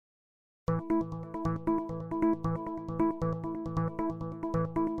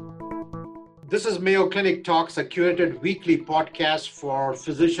This is Mayo Clinic Talks, a curated weekly podcast for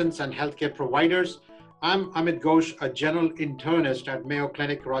physicians and healthcare providers. I'm Amit Ghosh, a general internist at Mayo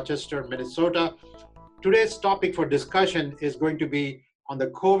Clinic, Rochester, Minnesota. Today's topic for discussion is going to be on the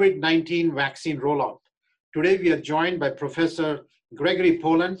COVID-19 vaccine rollout. Today, we are joined by Professor Gregory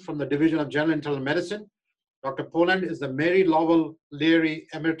Poland from the Division of General Internal Medicine. Dr. Poland is the Mary Lowell Leary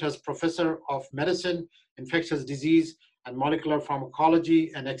Emeritus Professor of Medicine, Infectious Disease, and Molecular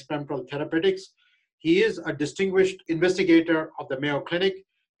Pharmacology and Experimental Therapeutics. He is a distinguished investigator of the Mayo Clinic.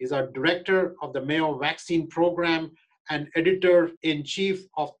 He's a director of the Mayo Vaccine Program and editor-in-chief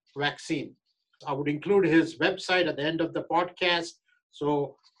of Vaccine. I would include his website at the end of the podcast.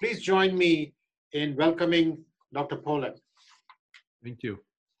 So please join me in welcoming Dr. Poland. Thank you.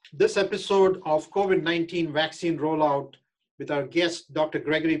 This episode of COVID-19 vaccine rollout with our guest, Dr.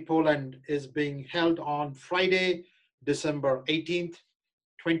 Gregory Poland, is being held on Friday, December 18th,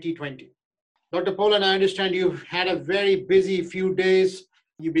 2020. Dr. Poland, I understand you've had a very busy few days.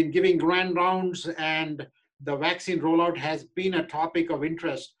 You've been giving grand rounds, and the vaccine rollout has been a topic of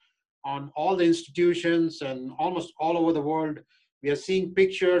interest on all the institutions and almost all over the world. We are seeing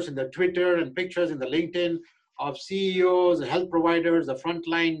pictures in the Twitter and pictures in the LinkedIn of CEOs, the health providers, the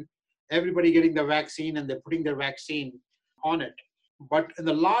frontline, everybody getting the vaccine, and they're putting their vaccine on it. But in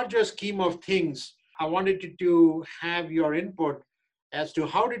the larger scheme of things, I wanted to have your input as to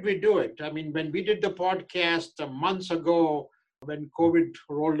how did we do it? I mean, when we did the podcast months ago, when COVID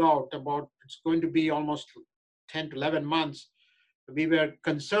rolled out, it's going to be almost 10 to 11 months, we were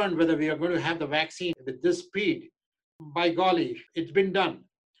concerned whether we are going to have the vaccine with this speed. By golly, it's been done.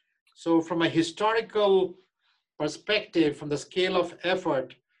 So from a historical perspective, from the scale of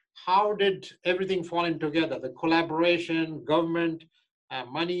effort, how did everything fall in together? The collaboration, government,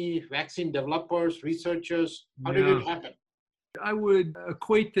 money, vaccine developers, researchers, how did it happen? I would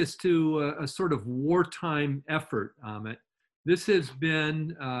equate this to a sort of wartime effort, Amit. This has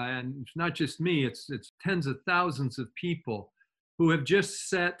been, and it's not just me, it's tens of thousands of people who have just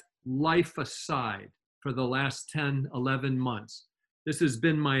set life aside for the last 10, 11 months. This has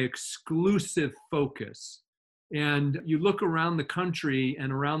been my exclusive focus. And you look around the country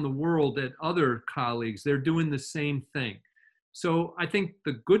and around the world at other colleagues, they're doing the same thing. So I think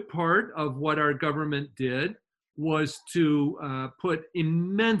the good part of what our government did was to put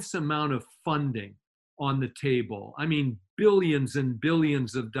immense amount of funding on the table. I mean, billions and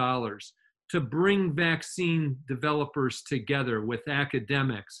billions of dollars to bring vaccine developers together with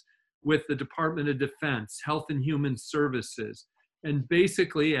academics, with the Department of Defense, Health and Human Services, and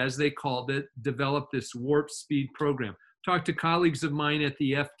basically, as they called it, develop this warp speed program. Talked to colleagues of mine at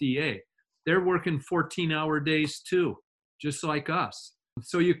the FDA. They're working 14-hour days too, just like us.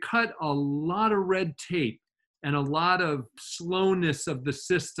 So you cut a lot of red tape and a lot of slowness of the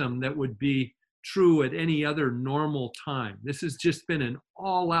system that would be true at any other normal time. This has just been an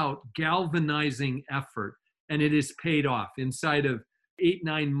all-out galvanizing effort, and it has paid off. Inside of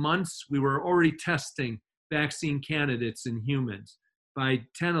 8-9 months, we were already testing vaccine candidates in humans. By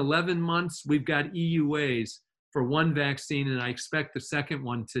 10-11 months, we've got EUAs for one vaccine, and I expect the second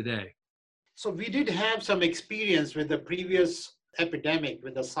one today. So we did have some experience with the previous epidemic,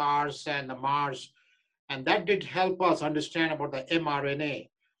 with the SARS and the MARS, and that did help us understand about the mRNA.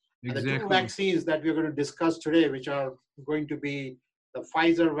 And Exactly. the two vaccines that we're going to discuss today, which are going to be the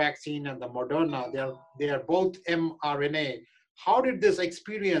Pfizer vaccine and the Moderna, they are both mRNA. How did this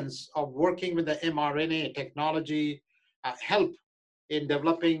experience of working with the mRNA technology help in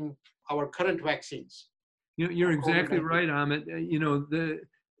developing our current vaccines? You're exactly right, Amit. The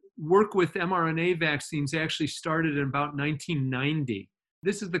work with mRNA vaccines actually started in about 1990.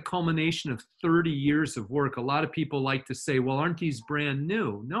 This is the culmination of 30 years of work. A lot of people like to say, well, aren't these brand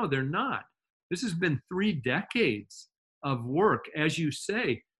new? No, they're not. This has been 3 decades of work. As you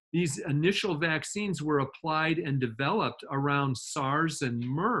say, these initial vaccines were applied and developed around SARS and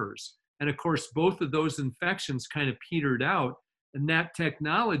MERS. And of course, both of those infections kind of petered out. And that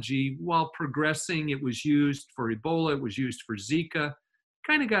technology, while progressing, it was used for Ebola, it was used for Zika,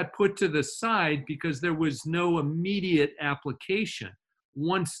 kind of got put to the side because there was no immediate application.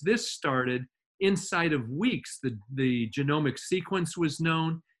 Once this started, inside of weeks, the genomic sequence was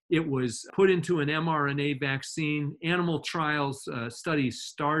known. It was put into an mRNA vaccine. Animal trials studies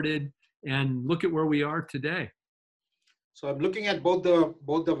started, and look at where we are today. So I'm looking at both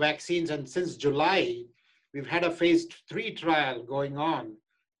the vaccines, and since July, we've had a phase 3 trial going on.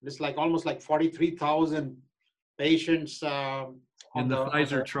 It's like almost like 43,000 patients in the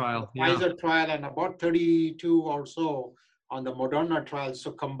Pfizer trial. Pfizer trial, and about 32 or so on the Moderna trial.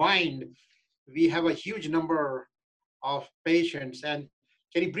 So combined, we have a huge number of patients. And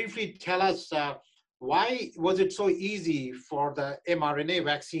can you briefly tell us why was it so easy for the mRNA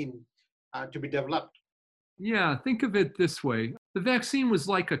vaccine to be developed? Yeah, think of it this way. The vaccine was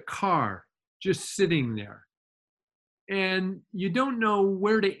like a car just sitting there, and you don't know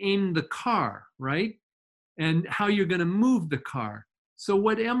where to aim the car, right? And how you're going to move the car. So,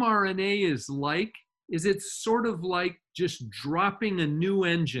 what mRNA is it's sort of like just dropping a new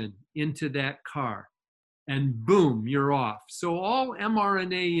engine into that car, and boom, you're off. So, all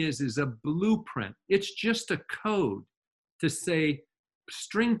mRNA is a blueprint. It's just a code to say,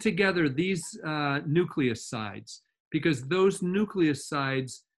 string together these nucleosides, because those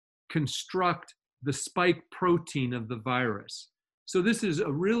nucleosides construct the spike protein of the virus. So this is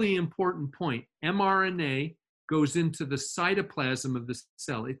a really important point. mRNA goes into the cytoplasm of the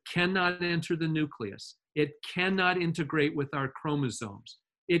cell. It cannot enter the nucleus. It cannot integrate with our chromosomes.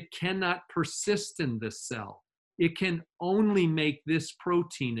 It cannot persist in the cell. It can only make this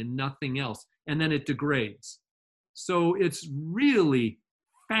protein and nothing else, and then it degrades. So it's really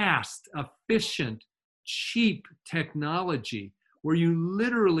fast, efficient, cheap technology where you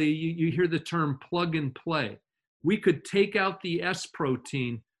literally, you hear the term plug and play. We could take out the S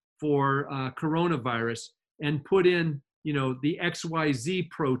protein for coronavirus and put in, the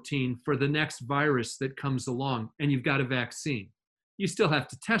XYZ protein for the next virus that comes along, and you've got a vaccine. You still have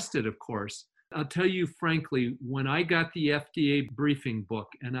to test it, of course. I'll tell you frankly, when I got the FDA briefing book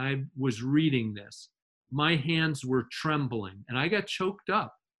and I was reading this, my hands were trembling and I got choked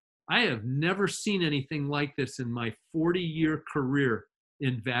up. I have never seen anything like this in my 40-year career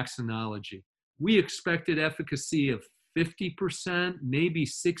in vaccinology. We expected efficacy of 50%, maybe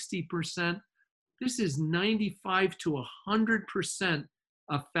 60%. This is 95 to 100%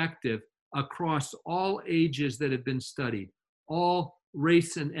 effective across all ages that have been studied, all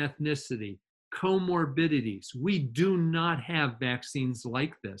race and ethnicity, comorbidities. We do not have vaccines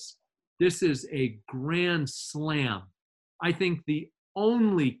like this. This is a grand slam. I think the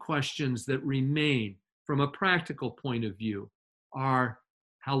only questions that remain from a practical point of view are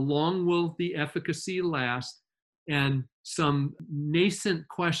how long will the efficacy last, and some nascent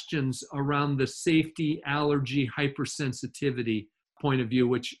questions around the safety, allergy, hypersensitivity point of view,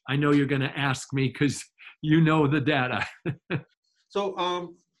 which I know you're going to ask me because you know the data.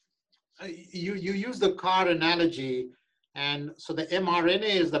 So you use the car analogy, and so the mRNA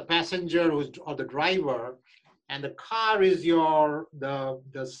is the passenger or the driver, and the car is the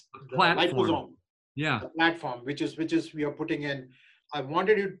liposome, Yeah. the platform, which is we are putting in. I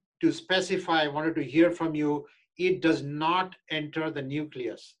wanted you to specify. I wanted to hear from you. It does not enter the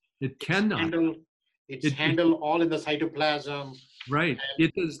nucleus. It cannot. It's handled all in the cytoplasm. Right.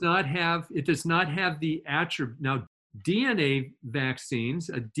 It does not have the attribute. Now, DNA vaccines,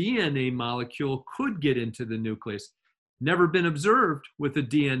 a DNA molecule could get into the nucleus. Never been observed with a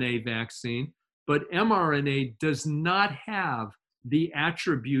DNA vaccine, but mRNA does not have the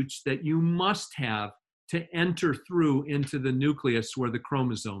attributes that you must have to enter through into the nucleus where the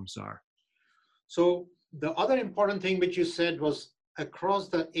chromosomes are. So the other important thing which you said was across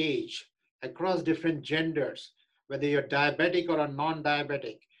the age, across different genders, whether you're diabetic or a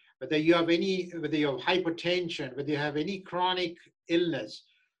non-diabetic, whether you have hypertension, whether you have any chronic illness,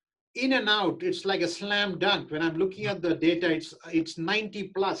 in and out, it's like a slam dunk. When I'm looking at the data, it's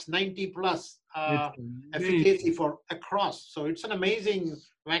 90 plus efficacy for across. So it's an amazing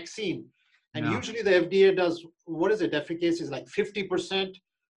vaccine. And usually the FDA does, what is it? Efficacy is like 50%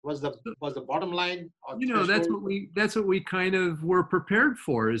 was the bottom line. That's what we kind of were prepared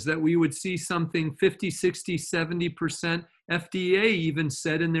for, is that we would see something 50, 60, 70%. FDA even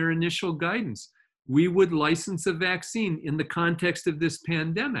said in their initial guidance, we would license a vaccine in the context of this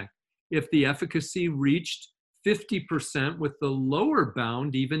pandemic if the efficacy reached 50%, with the lower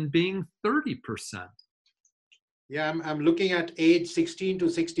bound even being 30%. Yeah, I'm looking at age 16 to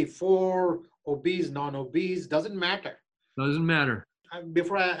 64, obese, non-obese, doesn't matter. Doesn't matter.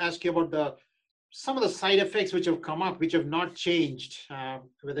 Before I ask you about some of the side effects which have come up, which have not changed,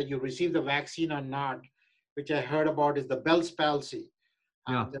 whether you receive the vaccine or not, which I heard about is the Bell's palsy.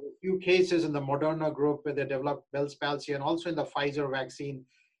 There are a few cases in the Moderna group where they developed Bell's palsy, and also in the Pfizer vaccine.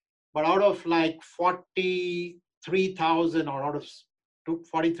 But out of like 43,000, or out of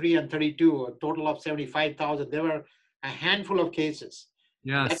 43 and 32, a total of 75,000, there were a handful of cases.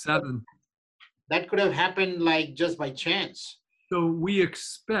 Yeah, 7. That could have happened like just by chance. So we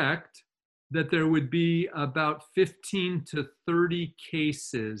expect that there would be about 15 to 30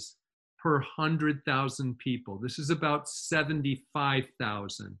 cases per 100,000 people. This is about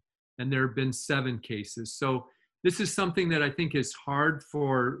 75,000, and there have been 7 cases. So this is something that I think is hard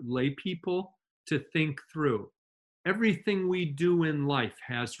for lay people to think through. Everything we do in life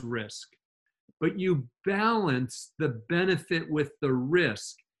has risk, but you balance the benefit with the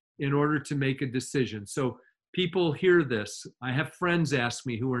risk in order to make a decision. So people hear this. I have friends ask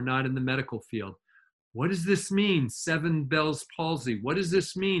me who are not in the medical field, what does this mean? 7 Bell's palsy. What does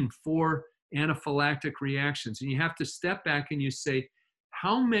this mean? 4 anaphylactic reactions. And you have to step back and you say,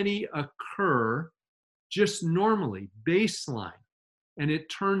 how many occur just normally, baseline? And it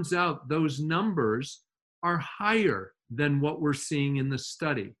turns out those numbers are higher than what we're seeing in the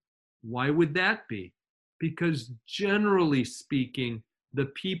study. Why would that be? Because generally speaking, the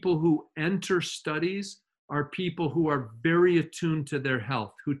people who enter studies are people who are very attuned to their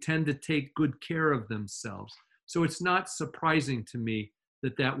health, who tend to take good care of themselves. So it's not surprising to me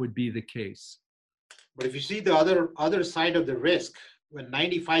that that would be the case. But if you see the other side of the risk, when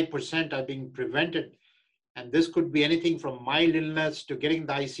 95% are being prevented, and this could be anything from mild illness to getting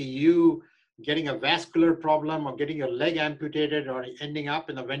the ICU, getting a vascular problem, or getting your leg amputated, or ending up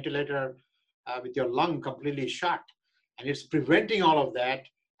in a ventilator with your lung completely shut. And it's preventing all of that,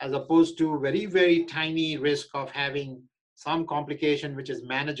 as opposed to very, very tiny risk of having some complication which is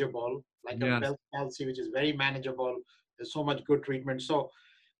manageable, like a Bell's palsy, which is very manageable. There's so much good treatment. So,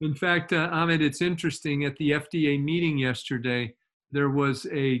 in fact, Amit, it's interesting. At the FDA meeting yesterday, there was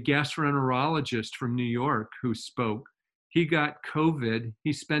a gastroenterologist from New York who spoke. He got COVID.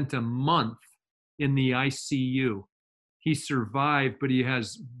 He spent a month in the ICU. He survived, but he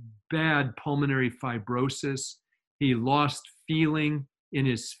has bad pulmonary fibrosis. He lost feeling in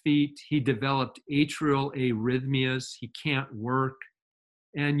his feet. He developed atrial arrhythmias. He can't work.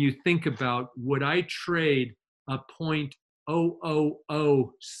 And you think about, would I trade a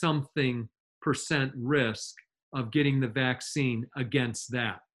 0.000 something % risk of getting the vaccine against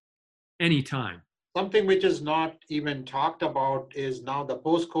that? Anytime. Something which is not even talked about is now the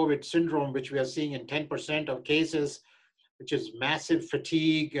post-COVID syndrome, which we are seeing in 10% of cases, which is massive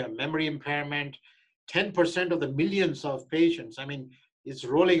fatigue, memory impairment, 10% of the millions of patients. I mean, it's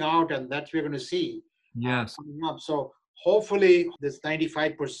rolling out, and that we're going to see coming up. So hopefully this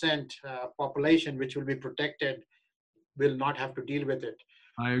 95% population, which will be protected, will not have to deal with it.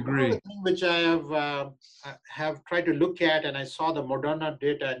 I agree. Another thing which I have tried to look at, and I saw the Moderna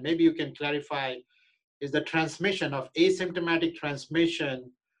data, and maybe you can clarify, is the transmission of asymptomatic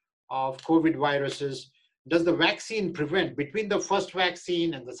transmission of COVID viruses. Does the vaccine prevent, between the first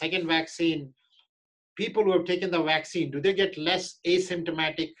vaccine and the second vaccine, people who have taken the vaccine, do they get less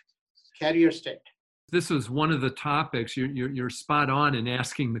asymptomatic carrier state? This was one of the topics. You're spot on in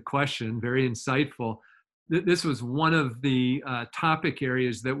asking the question, very insightful. This was one of the topic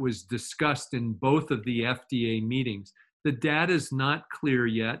areas that was discussed in both of the FDA meetings. The data is not clear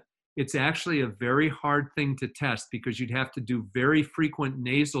yet. It's actually a very hard thing to test because you'd have to do very frequent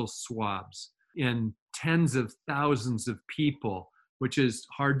nasal swabs in tens of thousands of people, which is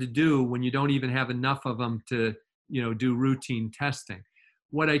hard to do when you don't even have enough of them to, do routine testing.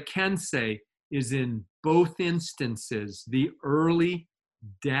 What I can say is in both instances, the early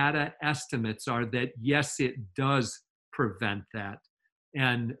data estimates are that yes, it does prevent that.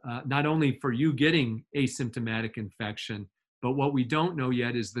 And not only for you getting asymptomatic infection, but what we don't know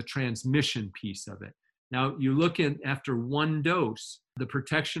yet is the transmission piece of it. Now, you look at after one dose, the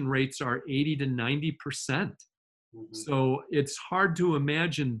protection rates are 80 to 90%. Mm-hmm. So it's hard to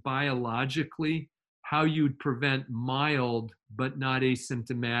imagine biologically how you'd prevent mild but not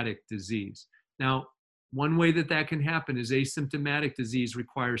asymptomatic disease. Now, one way that can happen is asymptomatic disease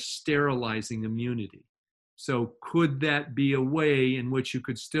requires sterilizing immunity. So could that be a way in which you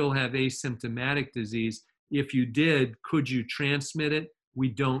could still have asymptomatic disease? If you did, could you transmit it? We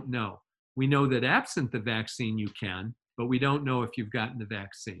don't know. We know that absent the vaccine you can, but we don't know if you've gotten the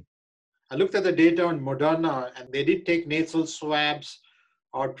vaccine. I looked at the data on Moderna, and they did take nasal swabs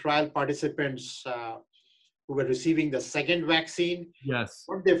or trial participants who were receiving the second vaccine. Yes.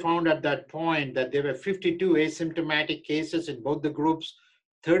 What they found at that point, that there were 52 asymptomatic cases in both the groups,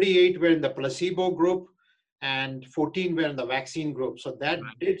 38 were in the placebo group, and 14 were in the vaccine group. So that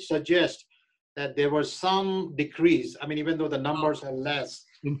did suggest that there was some decrease. I mean, even though the numbers are less.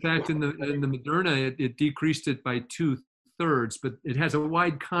 In fact, in the Moderna, it decreased it by 2/3, but it has a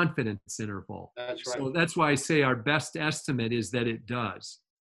wide confidence interval. That's right. So that's why I say our best estimate is that it does.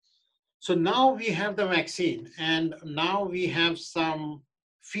 So now we have the vaccine, and now we have some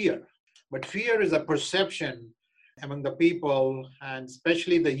fear. But fear is a perception among the people, and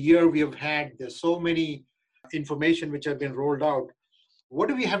especially the year we have had, there's so many information which have been rolled out. What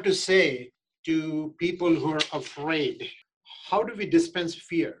do we have to say to people who are afraid? How do we dispense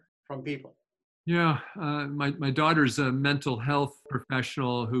fear from people? Yeah, my daughter's a mental health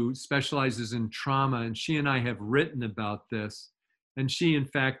professional who specializes in trauma, and she and I have written about this. And she, in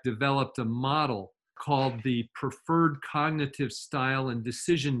fact, developed a model called the Preferred Cognitive Style and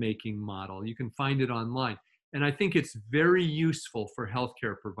Decision Making Model. You can find it online. And I think it's very useful for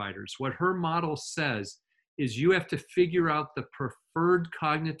healthcare providers. What her model says is you have to figure out the preferred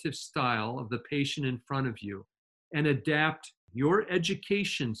cognitive style of the patient in front of you and adapt your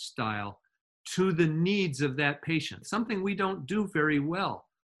education style to the needs of that patient, something we don't do very well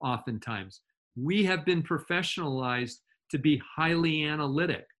oftentimes. We have been professionalized to be highly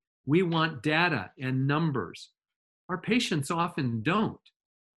analytic. We want data and numbers. Our patients often don't.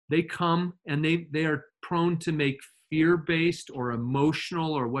 They come and they are prone to make fear-based or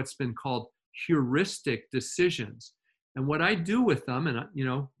emotional or what's been called heuristic decisions. And what I do with them, and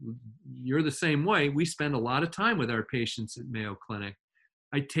you're the same way, we spend a lot of time with our patients at Mayo Clinic.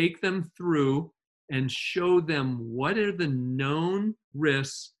 I take them through and show them what are the known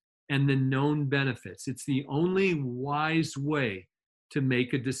risks and the known benefits. It's the only wise way to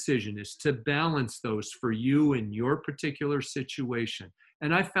make a decision, is to balance those for you in your particular situation.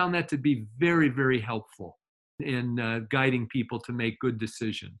 And I found that to be very, very helpful in guiding people to make good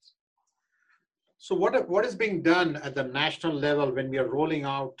decisions. So what is being done at the national level when we are rolling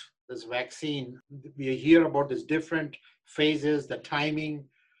out this vaccine? We hear about these different phases, the timing.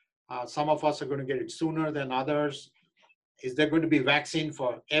 Some of us are going to get it sooner than others. Is there going to be vaccine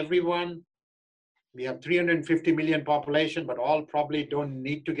for everyone? We have 350 million population, but all probably don't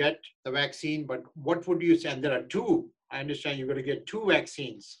need to get the vaccine. But what would you say? And there are two. I understand you're going to get two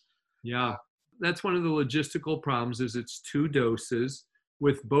vaccines. Yeah, that's one of the logistical problems is it's 2 doses.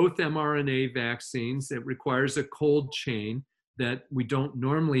 With both mRNA vaccines, it requires a cold chain that we don't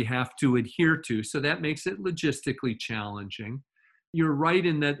normally have to adhere to. So that makes it logistically challenging. You're right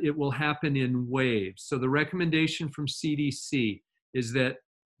in that it will happen in waves. So the recommendation from CDC is that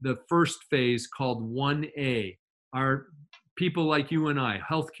the first phase, called 1A, are people like you and I,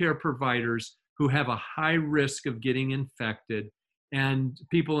 healthcare providers who have a high risk of getting infected, and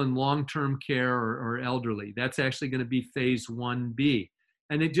people in long-term care or elderly. That's actually going to be phase 1B.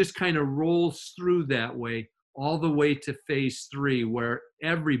 And it just kind of rolls through that way all the way to phase 3, where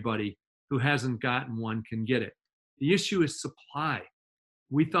everybody who hasn't gotten one can get it. The issue is supply.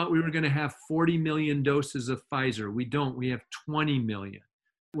 We thought we were going to have 40 million doses of Pfizer. We don't. We have 20 million.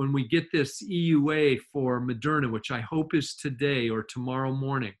 When we get this EUA for Moderna, which I hope is today or tomorrow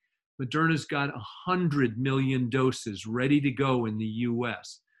morning, Moderna's got 100 million doses ready to go in the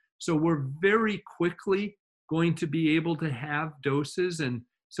US. So we're very quickly going to be able to have doses. And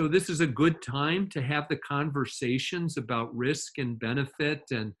so this is a good time to have the conversations about risk and benefit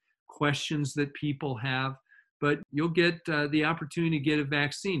and questions that people have. But you'll get the opportunity to get a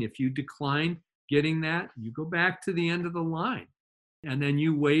vaccine. If you decline getting that, you go back to the end of the line. And then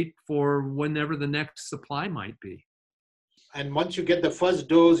you wait for whenever the next supply might be. And once you get the first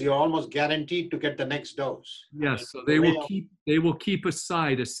dose, you're almost guaranteed to get the next dose. Yes, so they will keep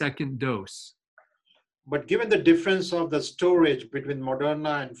aside a second dose. But given the difference of the storage between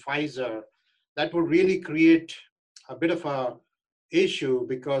Moderna and Pfizer, that would really create a bit of a issue,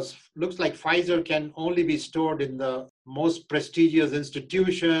 because looks like Pfizer can only be stored in the most prestigious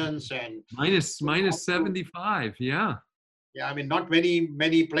institutions and minus 75. Yeah. Yeah, I mean, not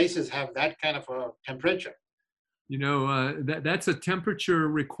many places have that kind of a temperature. You know, that's a temperature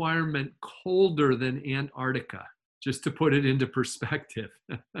requirement colder than Antarctica, just to put it into perspective.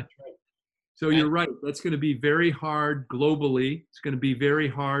 Right. So you're right. That's going to be very hard globally. It's going to be very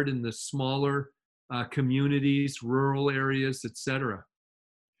hard in the smaller communities, rural areas, etc.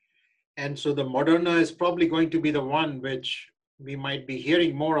 And so the Moderna is probably going to be the one which we might be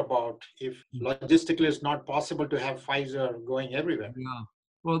hearing more about if logistically it's not possible to have Pfizer going everywhere. Yeah.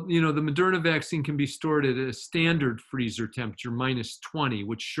 Well, you know, the Moderna vaccine can be stored at a standard freezer temperature, minus 20,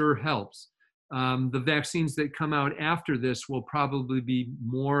 which sure helps. The vaccines that come out after this will probably be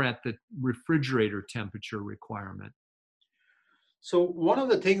more at the refrigerator temperature requirement. So one of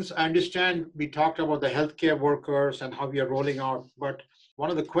the things I understand, we talked about the healthcare workers and how we are rolling out, but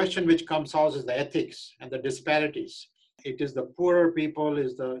one of the questions which comes out is the ethics and the disparities. It is the poorer people,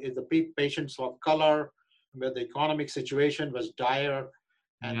 is the patients of color, where the economic situation was dire,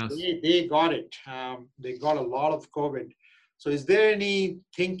 and yes, they got it. They got a lot of COVID. So is there any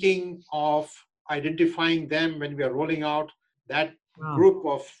thinking of identifying them when we are rolling out? That group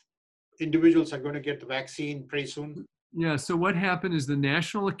of individuals are going to get the vaccine pretty soon? Yeah, so what happened is the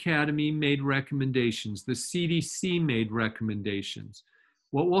National Academy made recommendations. The CDC made recommendations.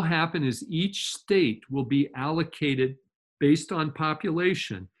 What will happen is each state will be allocated based on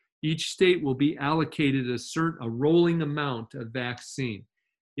population Each state will be allocated a rolling amount of vaccine.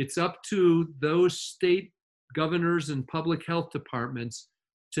 It's up to those state governors and public health departments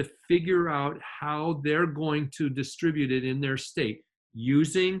to figure out how they're going to distribute it in their state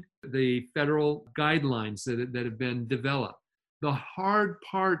using the federal guidelines that have been developed. The hard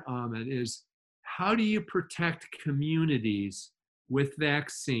part, Ahmet, is how do you protect communities with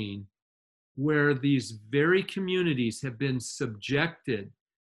vaccine where these very communities have been subjected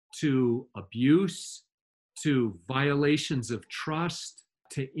to abuse, to violations of trust,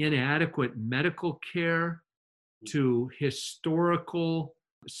 to inadequate medical care, to historical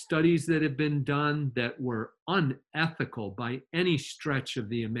studies that have been done that were unethical by any stretch of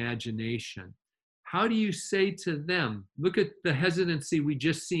the imagination. How do you say to them, look at the hesitancy we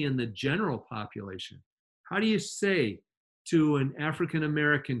just see in the general population. How do you say to an African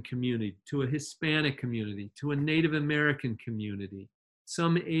American community, to a Hispanic community, to a Native American community,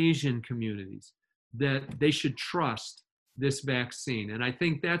 some Asian communities, that they should trust this vaccine? And I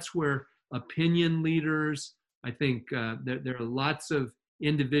think that's where opinion leaders, I think there are lots of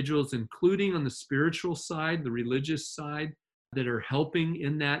individuals, including on the spiritual side, the religious side, that are helping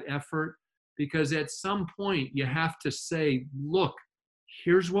in that effort. Because at some point you have to say, look,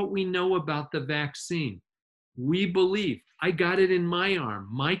 here's what we know about the vaccine. We believe, I got it in my arm,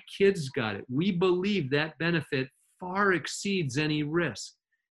 my kids got it. We believe that benefit far exceeds any risk.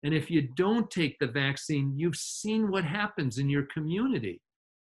 And if you don't take the vaccine, you've seen what happens in your community.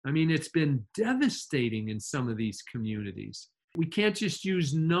 I mean, it's been devastating in some of these communities. We can't just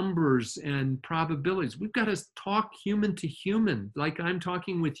use numbers and probabilities. We've got to talk human to human, like I'm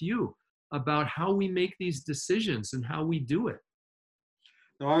talking with you, about how we make these decisions and how we do it.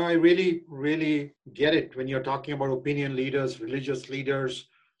 No, I really, really get it when you're talking about opinion leaders, religious leaders,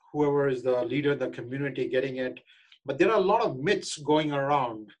 whoever is the leader in the community getting it. But there are a lot of myths going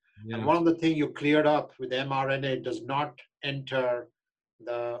around. Yeah. And one of the things you cleared up with mRNA does not enter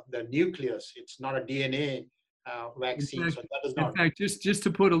the nucleus. It's not a DNA vaccine. So that does not. In fact, just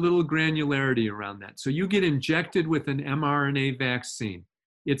to put a little granularity around that. So you get injected with an mRNA vaccine.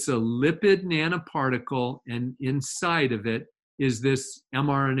 It's a lipid nanoparticle, and inside of it is this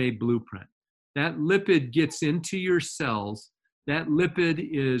mRNA blueprint. That lipid gets into your cells. That lipid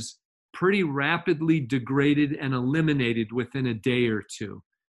is pretty rapidly degraded and eliminated within a day or two.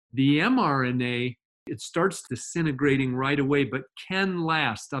 The mRNA, it starts disintegrating right away, but can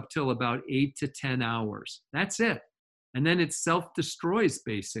last up till about 8 to 10 hours. That's it. And then it self-destroys,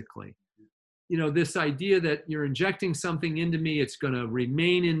 basically. You know, this idea that you're injecting something into me, it's going to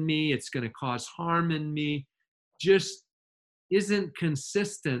remain in me, it's going to cause harm in me, just isn't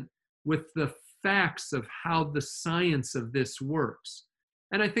consistent with the facts of how the science of this works.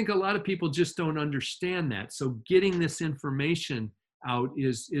 And I think a lot of people just don't understand that. So getting this information out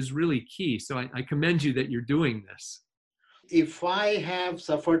is really key. So I commend you that you're doing this. If I have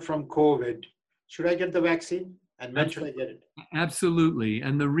suffered from COVID, should I get the vaccine? And when should I get it? Absolutely.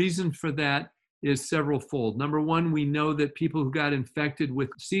 And the reason for that is several fold. Number one, we know that people who got infected with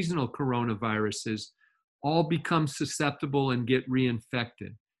seasonal coronaviruses all become susceptible and get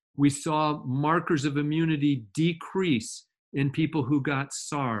reinfected. We saw markers of immunity decrease in people who got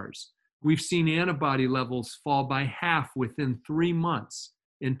SARS. We've seen antibody levels fall by half within 3 months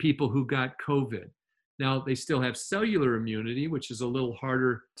in people who got COVID. Now, they still have cellular immunity, which is a little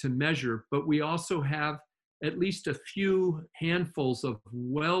harder to measure, but we also have at least a few handfuls of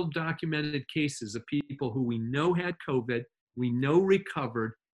well-documented cases of people who we know had COVID, we know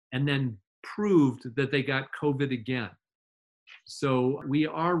recovered, and then proved that they got COVID again. So we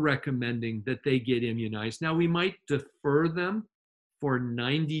are recommending that they get immunized. Now, we might defer them for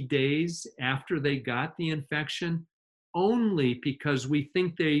 90 days after they got the infection, only because we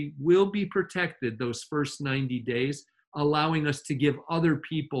think they will be protected those first 90 days, allowing us to give other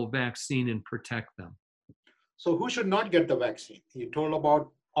people vaccine and protect them. So who should not get the vaccine? You told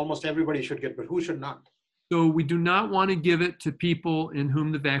about almost everybody should get, but who should not? So we do not want to give it to people in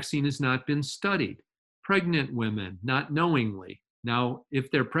whom the vaccine has not been studied. Pregnant women, not knowingly. Now,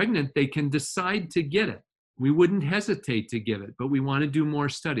 if they're pregnant, they can decide to get it. We wouldn't hesitate to give it, but we want to do more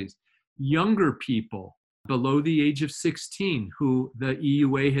studies. Younger people below the age of 16 who the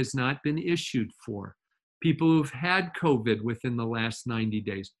EUA has not been issued for. People who've had COVID within the last 90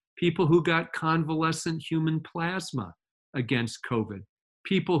 days. People who got convalescent human plasma against COVID,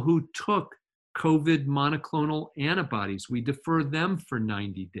 people who took COVID monoclonal antibodies, we defer them for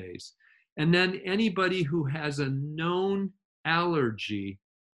 90 days. And then anybody who has a known allergy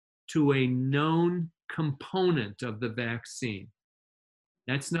to a known component of the vaccine.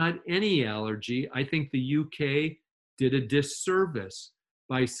 That's not any allergy. I think the UK did a disservice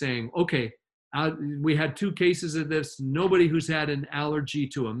by saying, okay, we had 2 cases of this. Nobody who's had an allergy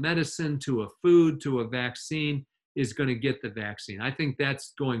to a medicine, to a food, to a vaccine is going to get the vaccine. I think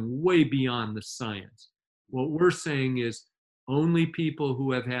that's going way beyond the science. What we're saying is only people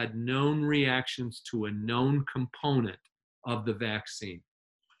who have had known reactions to a known component of the vaccine.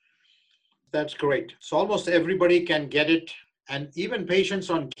 That's great. So almost everybody can get it. And even patients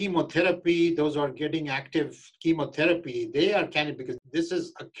on chemotherapy, those who are getting active chemotherapy, they are candidates because this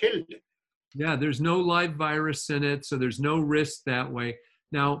is a killed. Yeah, there's no live virus in it, so there's no risk that way.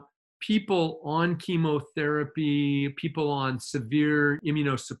 Now, people on chemotherapy, people on severe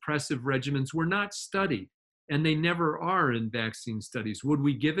immunosuppressive regimens were not studied, and they never are in vaccine studies. Would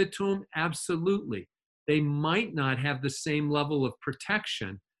we give it to them? Absolutely. They might not have the same level of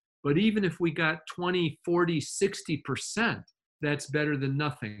protection, but even if we got 20, 40, 60%, that's better than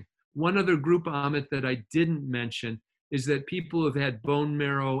nothing. One other group, Amit, that I didn't mention is that people who have had bone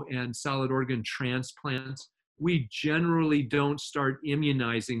marrow and solid organ transplants, we generally don't start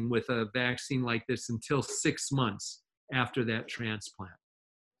immunizing with a vaccine like this until 6 months after that transplant.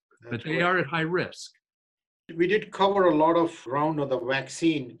 But they are at high risk. We did cover a lot of ground on the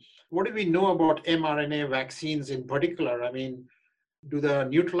vaccine. What do we know about mRNA vaccines in particular? I mean, do the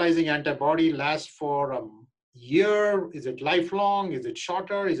neutralizing antibody last for a year? Is it lifelong? Is it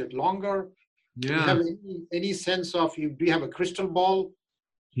shorter? Is it longer? Yeah. Do you have any sense of, do you have a crystal ball?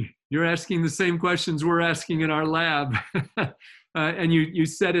 You're asking the same questions we're asking in our lab. And you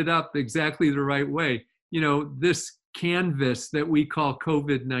set it up exactly the right way. This canvas that we call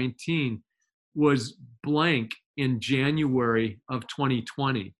COVID-19 was blank in January of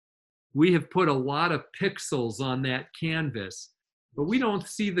 2020. We have put a lot of pixels on that canvas, but we don't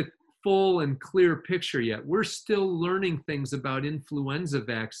see the full and clear picture yet. We're still learning things about influenza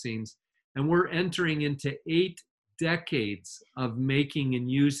vaccines, and we're entering into 8 decades of making and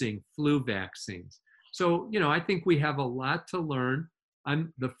using flu vaccines. So, I think we have a lot to learn.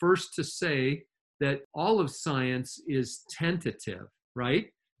 I'm the first to say that all of science is tentative, right?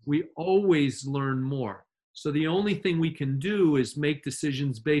 We always learn more. So the only thing we can do is make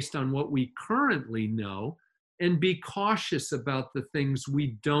decisions based on what we currently know and be cautious about the things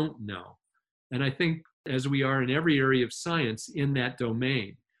we don't know. And I think as we are in every area of science in that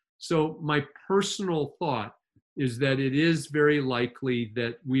domain. So my personal thought is that it is very likely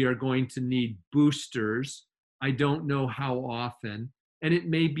that we are going to need boosters. I don't know how often, and it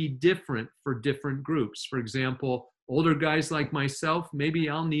may be different for different groups. For example, older guys like myself, maybe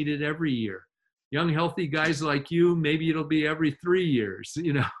I'll need it every year. Young, healthy guys like you, maybe it'll be every 3 years,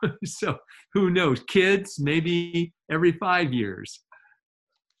 So who knows? Kids, maybe every 5 years.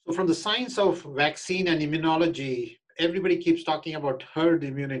 So from the science of vaccine and immunology, everybody keeps talking about herd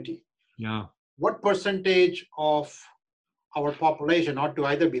immunity. Yeah. What percentage of our population ought to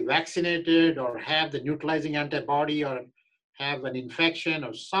either be vaccinated or have the neutralizing antibody or have an infection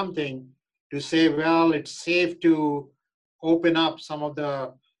or something to say, well, it's safe to open up some of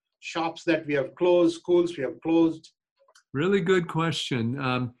the shops that we have closed, schools we have closed? Really good question.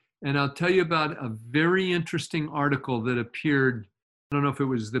 And I'll tell you about a very interesting article that appeared, I don't know if it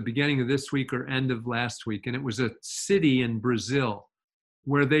was the beginning of this week or end of last week, and it was a city in Brazil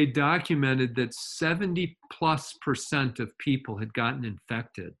where they documented that 70+% of people had gotten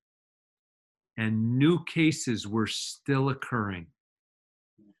infected and new cases were still occurring.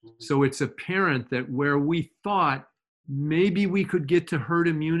 So it's apparent that where we thought maybe we could get to herd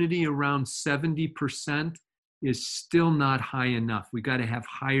immunity around 70% is still not high enough. We got to have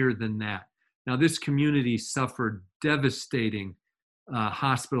higher than that. Now, this community suffered devastating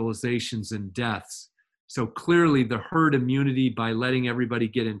hospitalizations and deaths. So clearly the herd immunity by letting everybody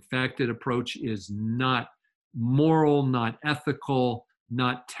get infected approach is not moral, not ethical,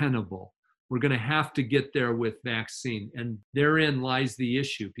 not tenable. We're going to have to get there with vaccine. And therein lies the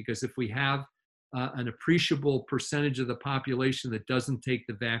issue, because if we have an appreciable percentage of the population that doesn't take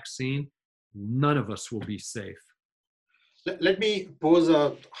the vaccine, none of us will be safe. Let me pose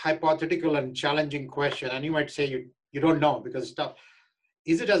a hypothetical and challenging question. And you might say you don't know because it's tough.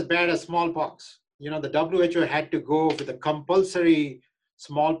 Is it as bad as smallpox? The WHO had to go with a compulsory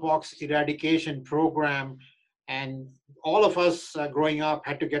smallpox eradication program, and all of us growing up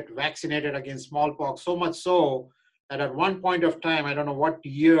had to get vaccinated against smallpox, so much so that at one point of time, I don't know what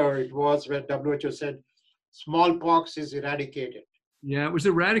year it was, where WHO said smallpox is eradicated. Yeah, it was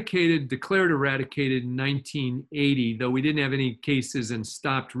declared eradicated in 1980, though we didn't have any cases and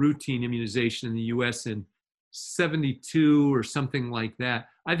stopped routine immunization in the US in 72 or something like that.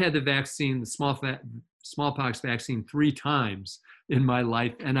 I've had the vaccine, the smallpox vaccine 3 times in my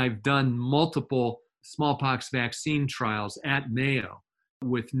life, and I've done multiple smallpox vaccine trials at Mayo.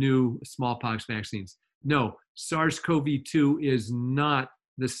 with new smallpox vaccines. No, SARS-CoV-2 is not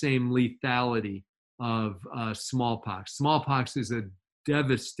the same lethality of smallpox. Smallpox is a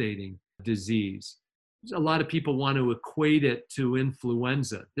devastating disease. A lot of people want to equate it to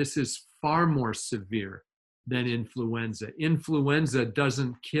influenza. This is far more severe than influenza. Influenza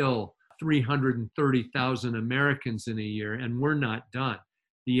doesn't kill 330,000 Americans in a year, and we're not done.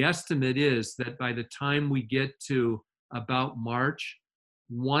 The estimate is that by the time we get to about March,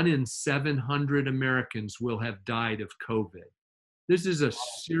 1 in 700 Americans will have died of COVID. This is a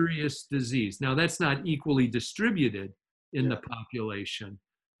serious disease. Now, that's not equally distributed in the population,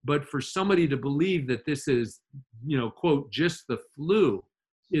 but for somebody to believe that this is, quote, just the flu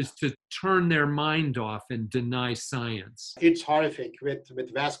is to turn their mind off and deny science. It's horrific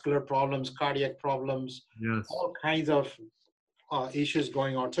with vascular problems, cardiac problems, yes, all kinds of issues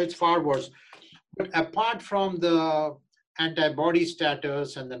going on. So it's far worse. But apart from the antibody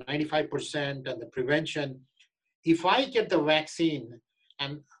status and the 95% and the prevention, if I get the vaccine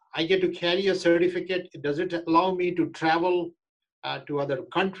and I get to carry a certificate, does it allow me to travel to other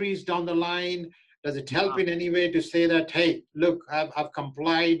countries down the line? Does it help in any way to say that, hey, look, I've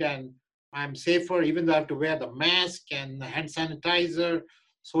complied and I'm safer, even though I have to wear the mask and the hand sanitizer,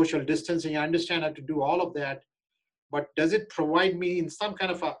 social distancing? I understand I have to do all of that. But does it provide me in some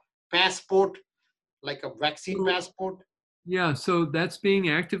kind of a passport, like a vaccine passport? Yeah, so that's being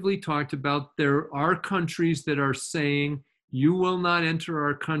actively talked about. There are countries that are saying you will not enter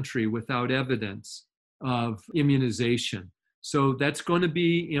our country without evidence of immunization. So that's going to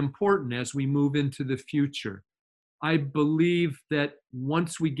be important as we move into the future. I believe that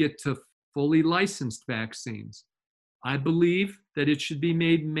once we get to fully licensed vaccines, I believe that it should be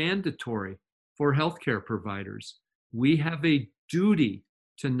made mandatory for healthcare providers. We have a duty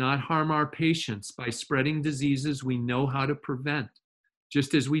to not harm our patients by spreading diseases we know how to prevent,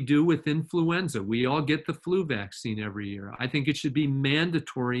 just as we do with influenza. We all get the flu vaccine every year. I think it should be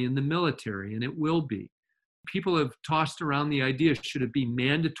mandatory in the military, and it will be. People have tossed around the idea, should it be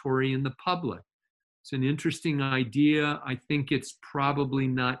mandatory in the public? It's an interesting idea. I think it's probably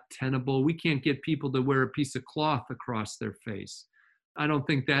not tenable. We can't get people to wear a piece of cloth across their face. I don't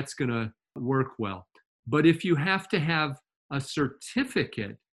think that's going to work well. But if you have to have a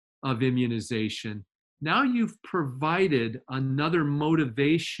certificate of immunization, now you've provided another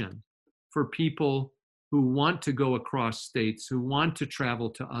motivation for people who want to go across states, who want to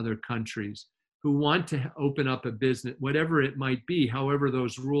travel to other countries, who want to open up a business, whatever it might be, however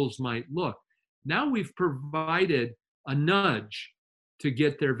those rules might look. Now we've provided a nudge to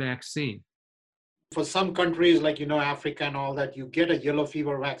get their vaccine. For some countries like, Africa and all that, you get a yellow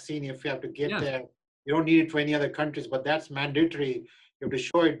fever vaccine if you have to get there. You don't need it for any other countries, but that's mandatory. You have to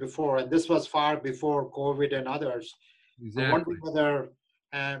show it before. And this was far before COVID and others. Exactly. I wonder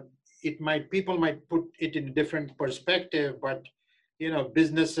whether people might put it in a different perspective, but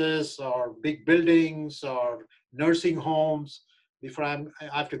businesses or big buildings or nursing homes, before I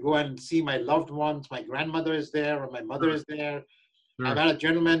have to go and see my loved ones, my grandmother is there or my mother is there. Sure. I've had a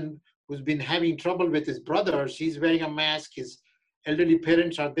gentleman who's been having trouble with his brothers. He's wearing a mask. His elderly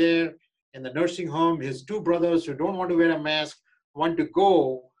parents are there in the nursing home. His two brothers who don't want to wear a mask want to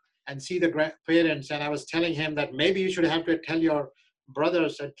go and see the grandparents. And I was telling him that maybe you should have to tell your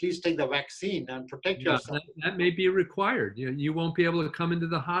brothers at least take the vaccine and protect yourself. That may be required. You won't be able to come into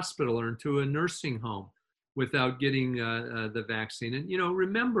the hospital or into a nursing home without getting the vaccine. And,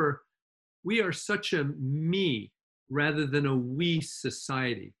 remember, we are such a me rather than a we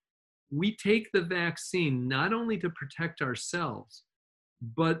society. We take the vaccine not only to protect ourselves,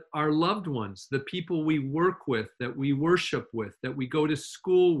 but our loved ones, the people we work with, that we worship with, that we go to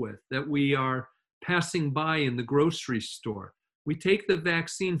school with, that we are passing by in the grocery store. We take the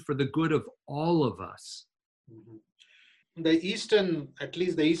vaccine for the good of all of us. Mm-hmm. At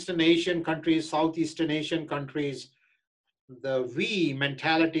least the Eastern Asian countries, Southeastern Asian countries, the we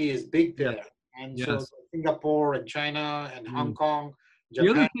mentality is big there. Yes. And yes. So Singapore and China and Hong Kong,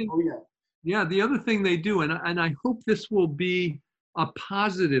 Japan, Korea. Yeah, the other thing they do, and I hope this will be a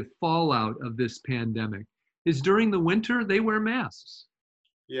positive fallout of this pandemic, is during the winter, they wear masks.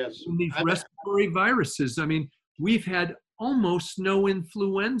 Yes. And these respiratory viruses, we've had almost no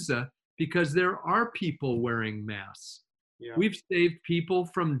influenza because there are people wearing masks. Yeah. We've saved people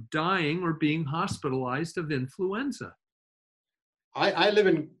from dying or being hospitalized of influenza. I live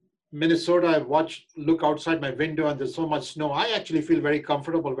in Minnesota. I look outside my window and there's so much snow. I actually feel very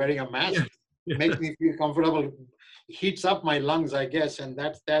comfortable wearing a mask. Yeah. It makes me feel comfortable. Heats up my lungs, I guess, and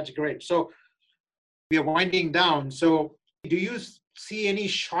that's great. So we are winding down. So do you see any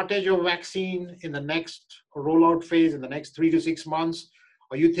shortage of vaccine in the next rollout phase in the next 3 to 6 months?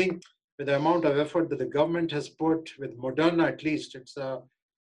 Or you think with the amount of effort that the government has put with Moderna, at least, it's a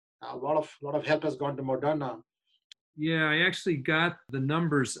lot of help has gone to Moderna. Yeah, I actually got the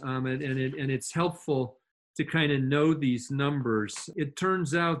numbers, and it's helpful to kind of know these numbers. It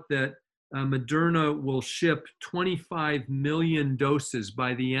turns out that Moderna will ship 25 million doses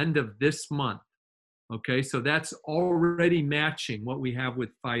by the end of this month. Okay, so that's already matching what we have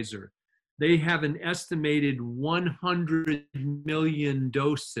with Pfizer. They have an estimated 100 million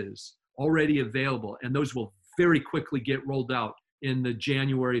doses already available, and those will very quickly get rolled out in the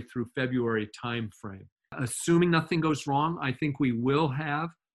January through February timeframe. Assuming nothing goes wrong, I think we will have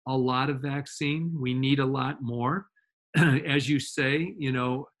a lot of vaccine. We need a lot more. As you say,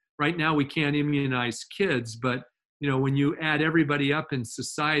 right now we can't immunize kids, but when you add everybody up in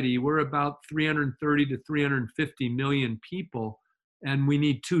society, we're about 330 to 350 million people, and we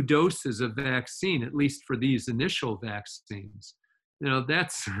need 2 doses of vaccine, at least for these initial vaccines.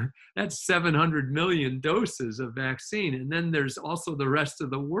 That's 700 million doses of vaccine. And then there's also the rest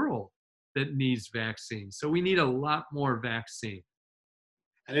of the world that needs vaccine. So we need a lot more vaccine.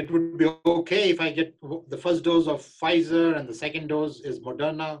 And it would be okay if I get the first dose of Pfizer and the second dose is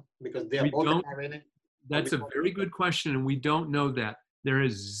Moderna, because they are both mRNA? That's a very good question, and we don't know that. There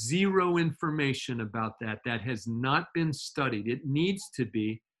is zero information about that. That has not been studied. It needs to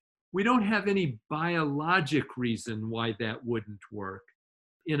be. We don't have any biologic reason why that wouldn't work.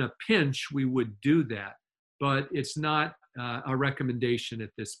 In a pinch, we would do that, but it's not a recommendation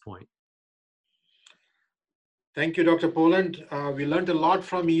at this point. Thank you, Dr. Poland. We learned a lot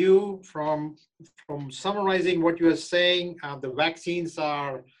from you, from summarizing what you are saying. The vaccines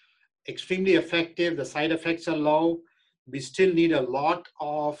are extremely effective. The side effects are low. We still need a lot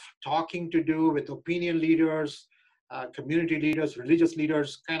of talking to do with opinion leaders, community leaders, religious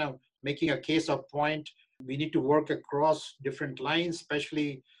leaders, kind of making a case of point. We need to work across different lines,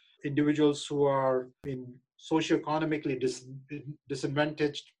 especially individuals who are in socioeconomically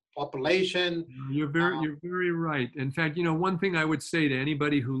disadvantaged population. You're very right. In fact, one thing I would say to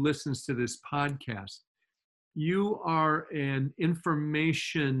anybody who listens to this podcast, you are an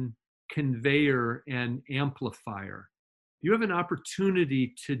information conveyor and amplifier. You have an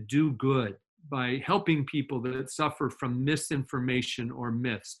opportunity to do good by helping people that suffer from misinformation or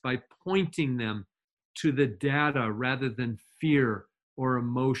myths, by pointing them to the data rather than fear or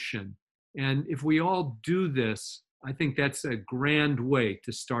emotion. And if we all do this, I think that's a grand way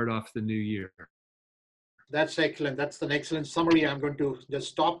to start off the new year. That's excellent. That's an excellent summary. I'm going to just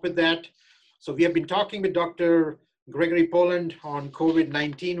stop with that. So we have been talking with Dr. Gregory Poland on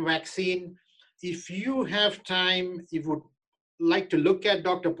COVID-19 vaccine. If you have time, if you would like to look at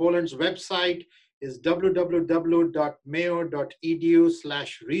Dr. Poland's website, is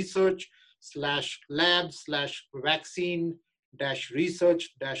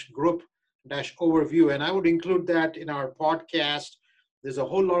And I would include that in our podcast. There's a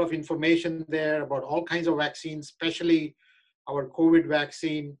whole lot of information there about all kinds of vaccines, especially our COVID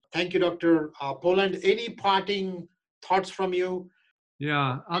vaccine. Thank you, Dr. Poland. Any parting thoughts from you?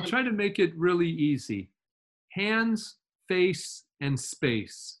 Yeah, I'll try to make it really easy. Hands, face, and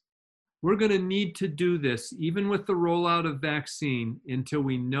space. We're going to need to do this, even with the rollout of vaccine, until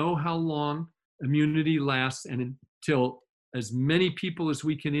we know how long immunity lasts and until as many people as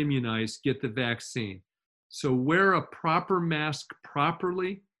we can immunize get the vaccine. So wear a proper mask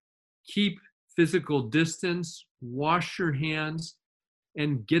properly, keep physical distance, wash your hands,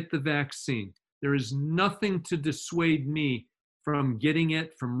 and get the vaccine. There is nothing to dissuade me from getting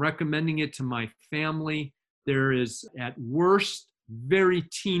it, from recommending it to my family. There is, at worst, very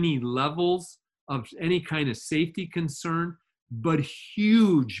teeny levels of any kind of safety concern, but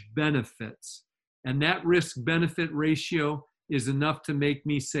huge benefits. And that risk-benefit ratio is enough to make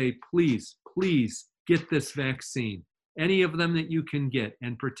me say, please, please get this vaccine. Any of them that you can get,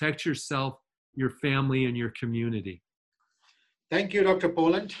 and protect yourself, your family, and your community. Thank you, Dr.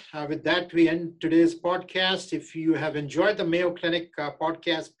 Poland. With that, we end today's podcast. If you have enjoyed the Mayo Clinic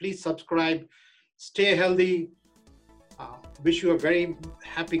podcast, please subscribe. Stay healthy. Wish you a very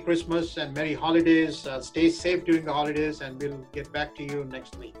happy Christmas and Merry holidays. Stay safe during the holidays, and we'll get back to you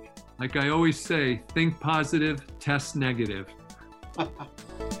next week. Like I always say, think positive, test negative.